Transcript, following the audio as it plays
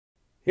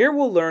Here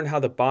we'll learn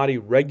how the body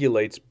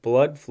regulates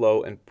blood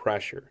flow and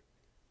pressure.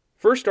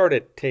 First, start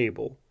at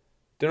table.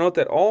 Denote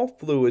that all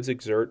fluids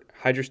exert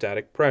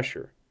hydrostatic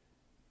pressure.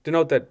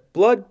 Denote that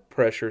blood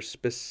pressure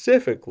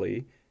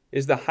specifically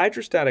is the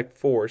hydrostatic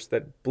force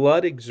that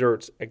blood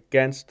exerts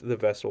against the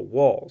vessel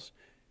walls.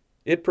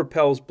 It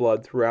propels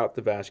blood throughout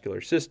the vascular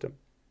system.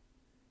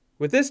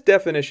 With this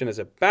definition as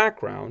a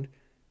background,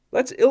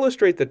 let's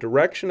illustrate the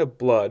direction of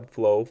blood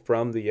flow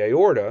from the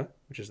aorta,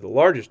 which is the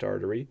largest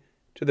artery,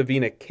 to the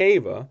vena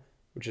cava,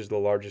 which is the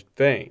largest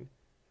vein.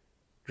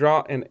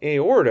 Draw an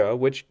aorta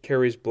which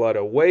carries blood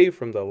away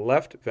from the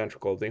left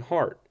ventricle of the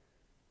heart.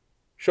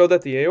 Show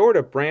that the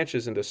aorta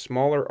branches into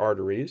smaller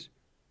arteries.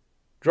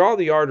 Draw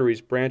the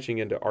arteries branching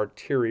into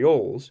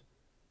arterioles.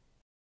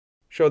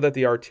 Show that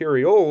the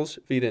arterioles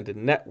feed into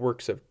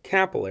networks of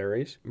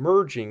capillaries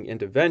merging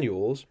into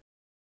venules,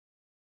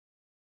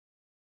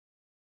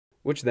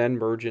 which then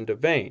merge into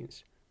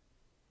veins.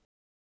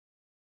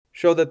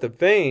 Show that the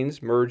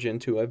veins merge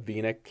into a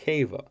vena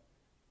cava.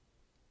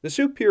 The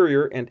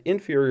superior and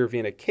inferior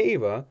vena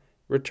cava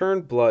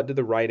return blood to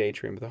the right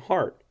atrium of the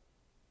heart.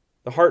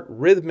 The heart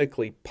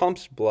rhythmically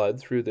pumps blood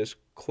through this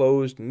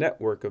closed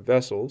network of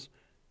vessels,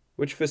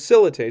 which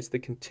facilitates the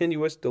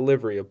continuous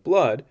delivery of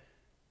blood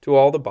to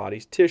all the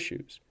body's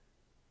tissues.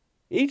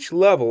 Each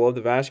level of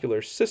the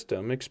vascular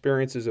system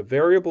experiences a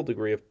variable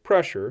degree of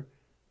pressure,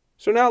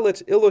 so now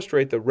let's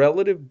illustrate the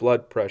relative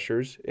blood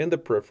pressures in the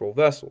peripheral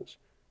vessels.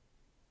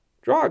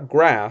 Draw a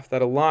graph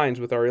that aligns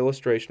with our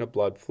illustration of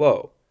blood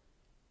flow.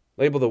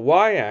 Label the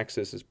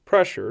y-axis as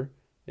pressure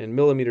in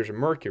millimeters of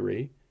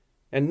mercury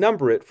and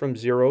number it from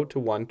 0 to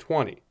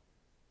 120.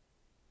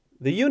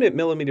 The unit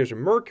millimeters of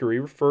mercury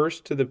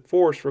refers to the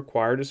force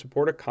required to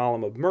support a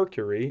column of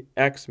mercury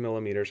x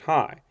millimeters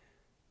high.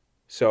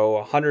 So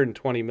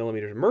 120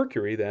 millimeters of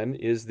mercury then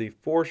is the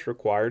force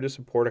required to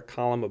support a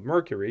column of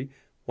mercury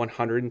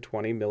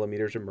 120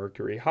 millimeters of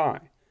mercury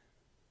high.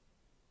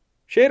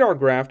 Shade our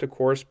graph to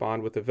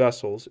correspond with the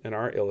vessels in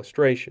our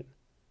illustration.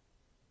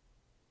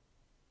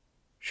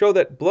 Show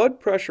that blood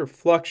pressure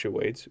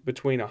fluctuates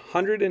between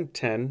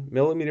 110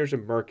 millimeters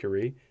of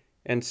mercury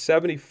and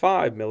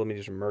 75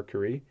 millimeters of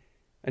mercury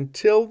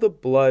until the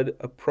blood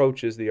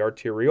approaches the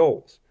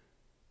arterioles.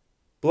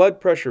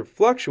 Blood pressure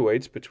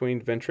fluctuates between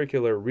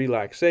ventricular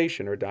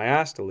relaxation or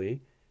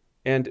diastole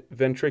and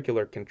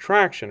ventricular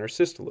contraction or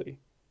systole.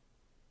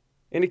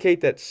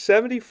 Indicate that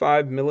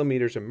 75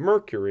 millimeters of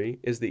mercury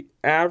is the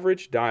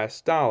average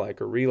diastolic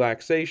or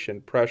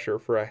relaxation pressure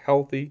for a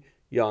healthy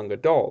young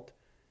adult,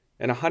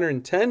 and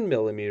 110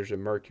 millimeters of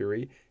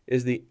mercury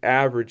is the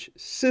average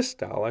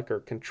systolic or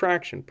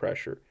contraction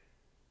pressure.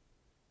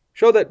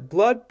 Show that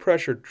blood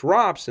pressure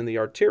drops in the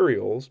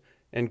arterioles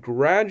and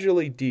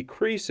gradually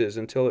decreases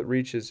until it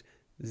reaches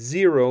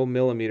 0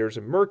 millimeters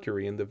of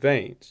mercury in the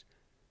veins.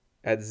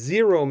 At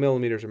 0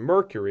 millimeters of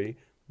mercury,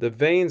 the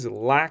veins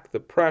lack the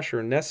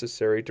pressure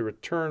necessary to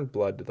return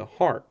blood to the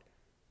heart.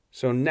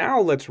 So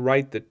now let's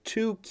write the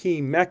two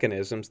key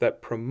mechanisms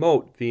that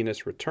promote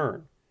venous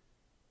return.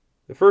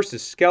 The first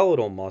is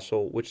skeletal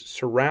muscle, which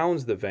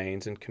surrounds the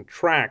veins and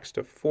contracts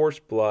to force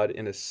blood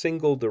in a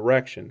single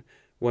direction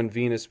when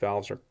venous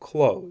valves are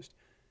closed.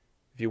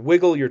 If you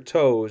wiggle your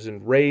toes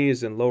and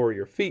raise and lower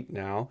your feet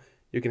now,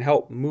 you can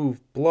help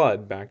move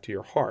blood back to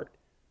your heart.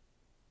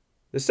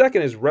 The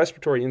second is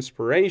respiratory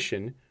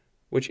inspiration,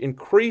 which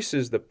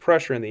increases the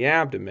pressure in the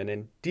abdomen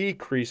and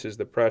decreases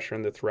the pressure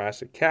in the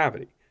thoracic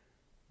cavity.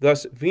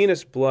 Thus,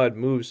 venous blood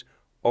moves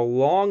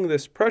along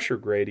this pressure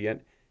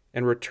gradient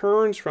and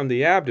returns from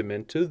the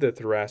abdomen to the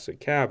thoracic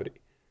cavity.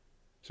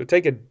 So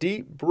take a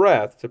deep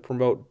breath to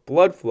promote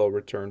blood flow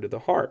return to the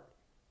heart.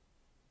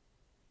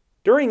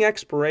 During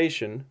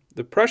expiration,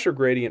 the pressure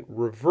gradient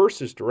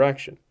reverses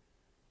direction,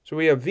 so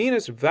we have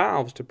venous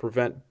valves to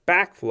prevent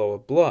backflow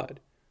of blood.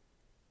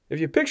 If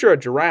you picture a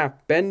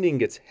giraffe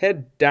bending its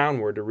head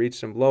downward to reach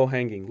some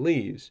low-hanging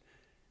leaves,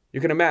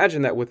 you can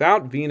imagine that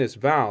without venous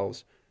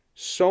valves,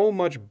 so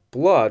much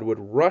blood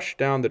would rush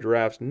down the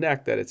giraffe's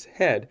neck that its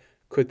head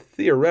could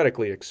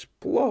theoretically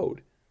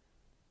explode.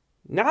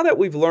 Now that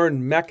we've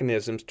learned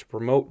mechanisms to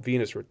promote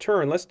venous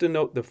return, let's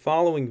denote the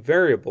following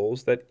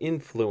variables that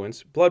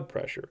influence blood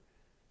pressure.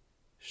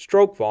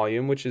 Stroke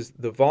volume, which is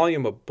the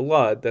volume of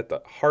blood that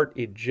the heart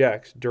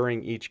ejects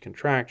during each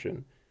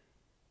contraction.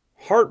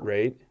 Heart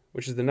rate,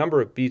 which is the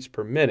number of beats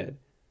per minute.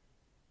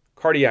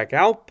 Cardiac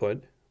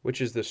output,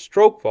 which is the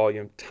stroke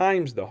volume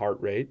times the heart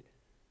rate.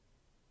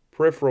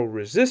 Peripheral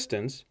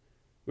resistance,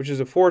 which is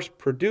a force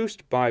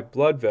produced by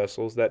blood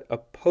vessels that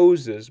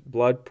opposes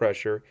blood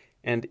pressure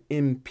and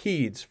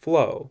impedes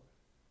flow.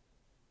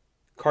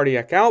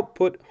 Cardiac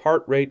output,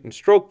 heart rate, and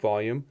stroke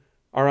volume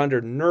are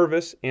under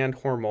nervous and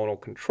hormonal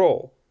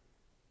control.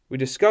 We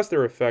discuss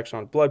their effects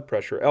on blood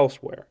pressure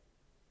elsewhere.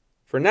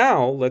 For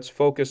now, let's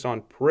focus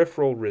on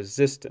peripheral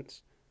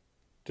resistance.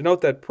 To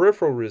note that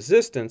peripheral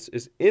resistance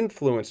is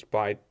influenced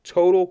by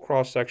total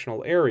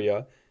cross-sectional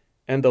area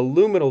and the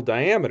luminal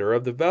diameter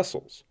of the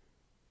vessels.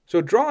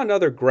 So draw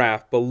another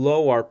graph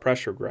below our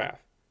pressure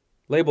graph.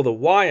 Label the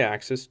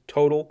y-axis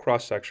total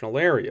cross-sectional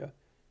area.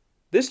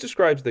 This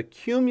describes the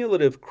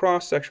cumulative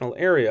cross-sectional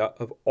area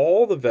of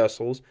all the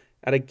vessels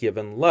at a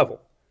given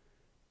level.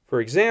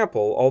 For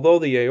example, although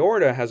the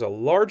aorta has a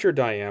larger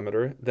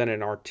diameter than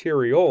an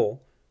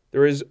arteriole,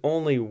 there is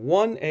only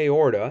one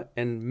aorta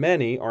and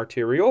many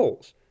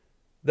arterioles.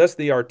 Thus,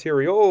 the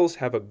arterioles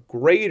have a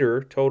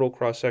greater total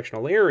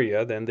cross-sectional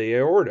area than the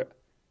aorta.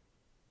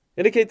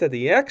 Indicate that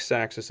the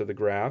x-axis of the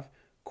graph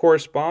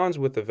corresponds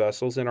with the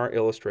vessels in our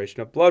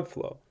illustration of blood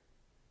flow.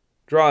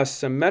 Draw a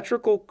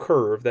symmetrical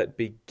curve that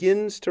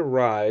begins to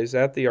rise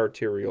at the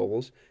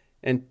arterioles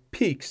and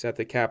peaks at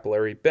the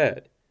capillary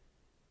bed.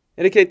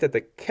 Indicate that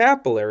the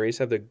capillaries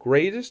have the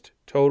greatest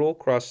total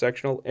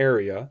cross-sectional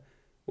area,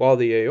 while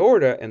the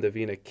aorta and the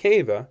vena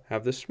cava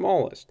have the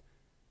smallest.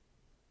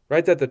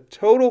 Write that the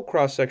total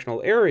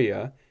cross-sectional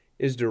area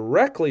is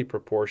directly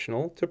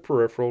proportional to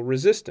peripheral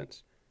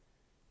resistance.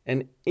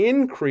 An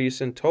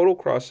increase in total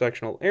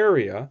cross-sectional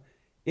area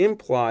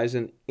implies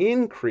an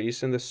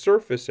increase in the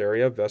surface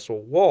area of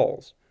vessel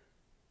walls.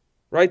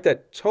 Write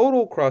that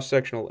total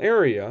cross-sectional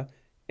area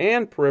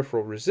and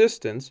peripheral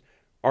resistance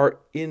are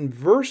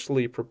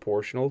inversely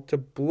proportional to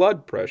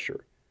blood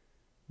pressure.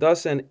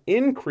 Thus, an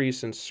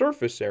increase in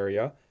surface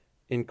area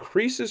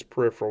increases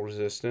peripheral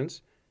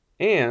resistance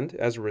and,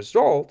 as a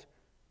result,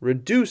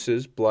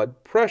 reduces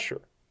blood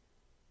pressure.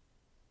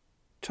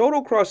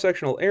 Total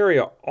cross-sectional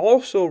area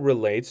also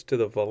relates to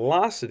the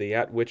velocity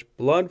at which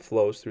blood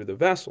flows through the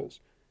vessels.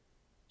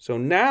 So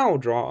now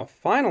draw a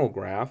final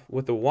graph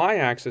with the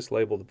y-axis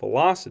labeled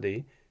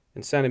velocity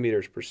in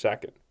centimeters per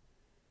second.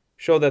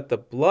 Show that the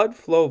blood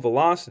flow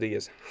velocity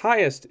is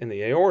highest in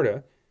the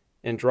aorta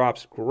and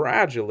drops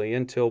gradually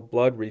until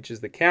blood reaches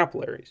the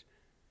capillaries.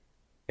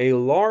 A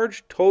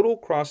large total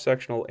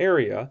cross-sectional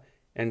area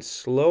and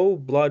slow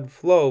blood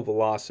flow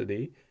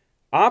velocity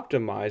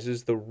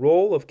optimizes the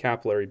role of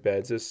capillary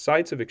beds as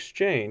sites of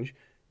exchange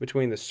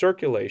between the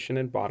circulation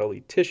and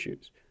bodily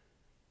tissues.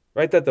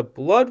 Write that the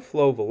blood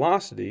flow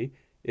velocity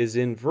is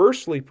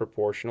inversely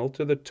proportional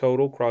to the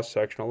total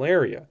cross-sectional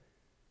area.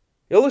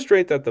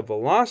 Illustrate that the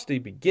velocity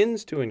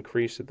begins to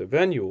increase at the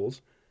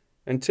venules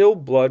until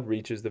blood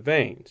reaches the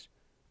veins.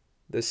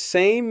 The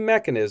same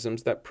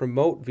mechanisms that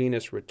promote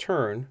venous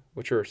return,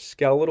 which are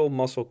skeletal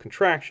muscle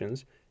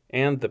contractions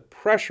and the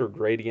pressure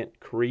gradient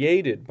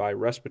created by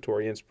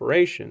respiratory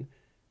inspiration,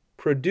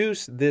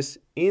 produce this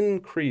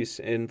increase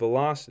in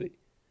velocity.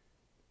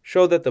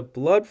 Show that the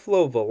blood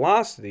flow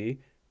velocity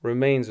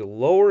remains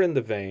lower in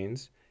the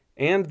veins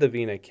and the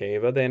vena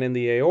cava than in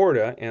the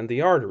aorta and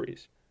the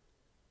arteries.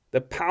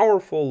 The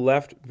powerful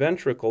left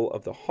ventricle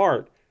of the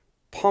heart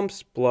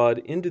pumps blood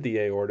into the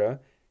aorta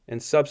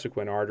and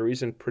subsequent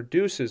arteries and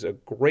produces a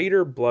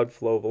greater blood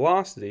flow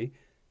velocity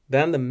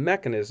than the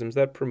mechanisms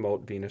that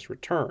promote venous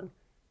return.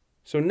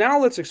 So now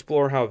let's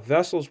explore how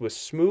vessels with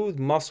smooth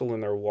muscle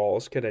in their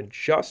walls can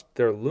adjust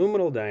their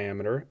luminal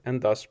diameter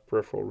and thus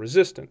peripheral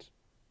resistance.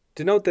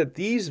 Denote that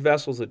these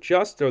vessels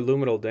adjust their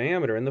luminal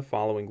diameter in the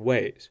following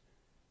ways.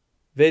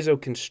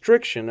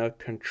 Vasoconstriction, a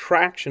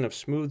contraction of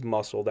smooth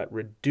muscle that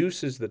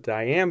reduces the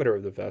diameter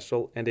of the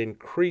vessel and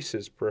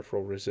increases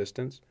peripheral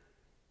resistance.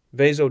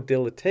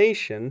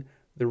 Vasodilatation,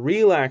 the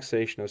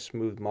relaxation of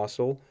smooth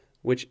muscle,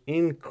 which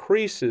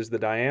increases the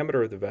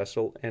diameter of the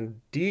vessel and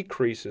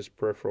decreases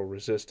peripheral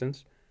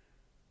resistance.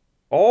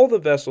 All the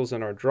vessels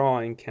in our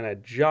drawing can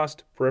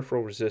adjust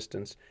peripheral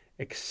resistance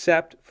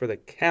except for the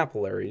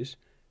capillaries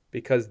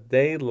because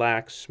they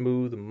lack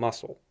smooth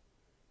muscle.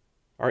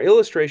 Our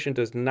illustration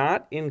does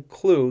not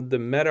include the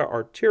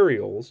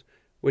meta-arterioles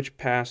which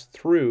pass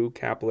through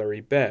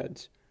capillary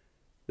beds.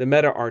 The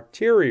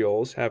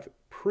meta-arterioles have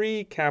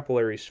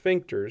pre-capillary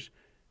sphincters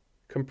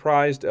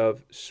comprised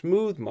of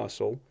smooth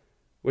muscle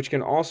which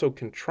can also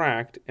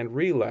contract and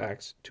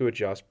relax to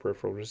adjust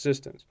peripheral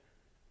resistance.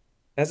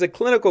 As a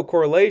clinical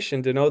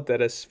correlation, denote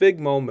that a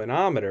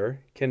sphygmomanometer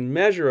can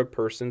measure a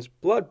person's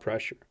blood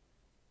pressure.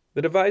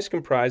 The device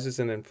comprises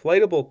an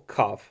inflatable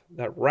cuff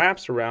that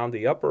wraps around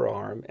the upper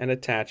arm and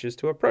attaches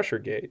to a pressure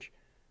gauge.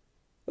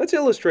 Let's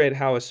illustrate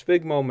how a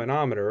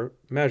sphygmomanometer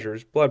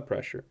measures blood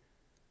pressure.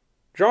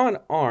 Draw an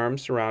arm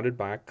surrounded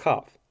by a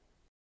cuff.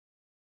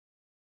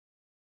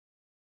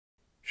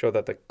 Show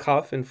that the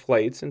cuff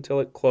inflates until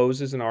it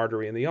closes an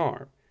artery in the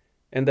arm,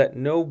 and that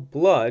no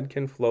blood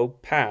can flow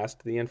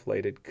past the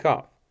inflated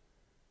cuff.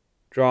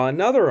 Draw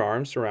another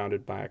arm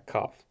surrounded by a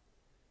cuff.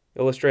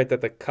 Illustrate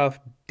that the cuff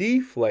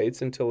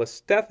deflates until a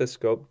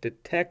stethoscope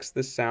detects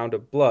the sound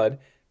of blood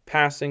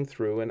passing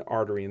through an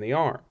artery in the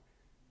arm.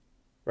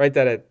 Write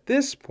that at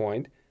this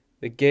point,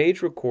 the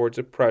gauge records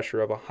a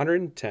pressure of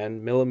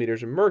 110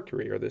 millimeters of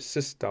mercury, or the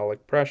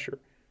systolic pressure.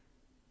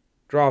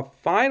 Draw a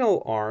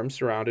final arm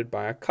surrounded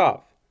by a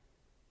cuff.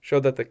 Show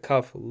that the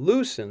cuff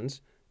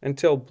loosens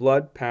until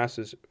blood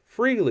passes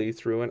freely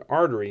through an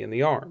artery in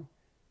the arm.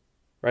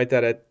 Write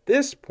that at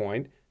this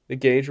point, the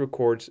gauge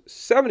records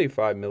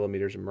 75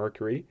 millimeters of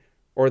mercury,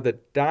 or the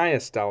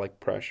diastolic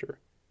pressure.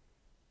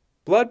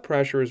 Blood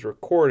pressure is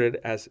recorded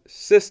as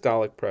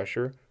systolic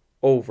pressure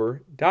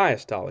over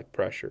diastolic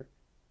pressure.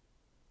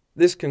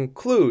 This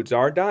concludes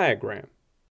our diagram.